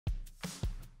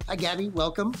Hi, Gabby.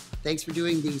 Welcome. Thanks for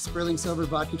doing the Sperling Silver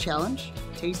Vodka Challenge.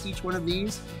 Taste each one of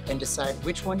these and decide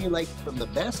which one you like from the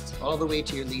best all the way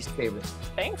to your least favorite.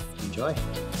 Thanks. Enjoy.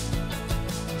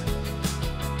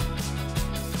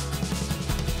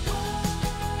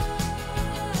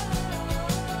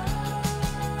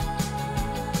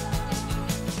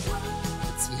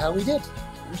 Let's see how we did.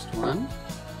 First one,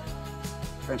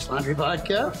 French Laundry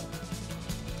Vodka.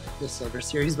 The Silver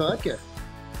Series Vodka.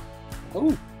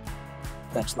 Oh,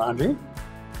 French Laundry.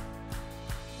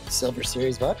 Silver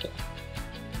Series Vodka.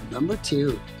 Number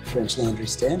 2, French Laundry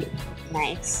Standard.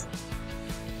 Nice.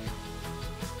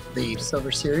 The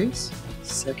Silver Series.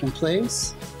 Second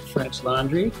place, French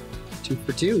Laundry. 2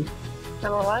 for 2.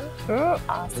 Number 1? The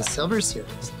Awesome. Silver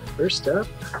Series. First up,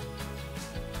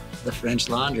 the French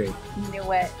Laundry. Knew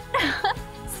it.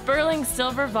 Sperling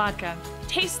Silver Vodka.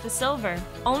 Taste the silver.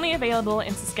 Only available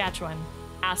in Saskatchewan.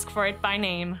 Ask for it by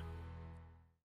name.